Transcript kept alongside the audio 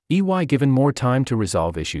EY given more time to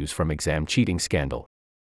resolve issues from exam cheating scandal.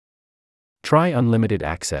 Try unlimited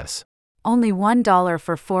access. Only $1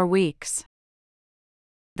 for 4 weeks.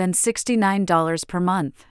 Then $69 per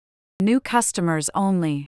month. New customers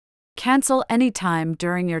only. Cancel anytime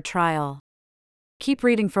during your trial. Keep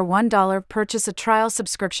reading for $1. Purchase a trial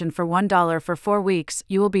subscription for $1 for 4 weeks.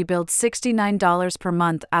 You will be billed $69 per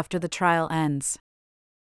month after the trial ends.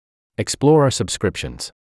 Explore our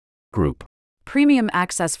subscriptions. Group. Premium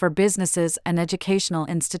access for businesses and educational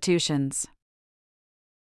institutions.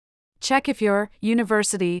 Check if your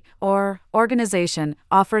university or organization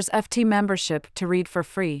offers FT membership to read for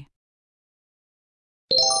free.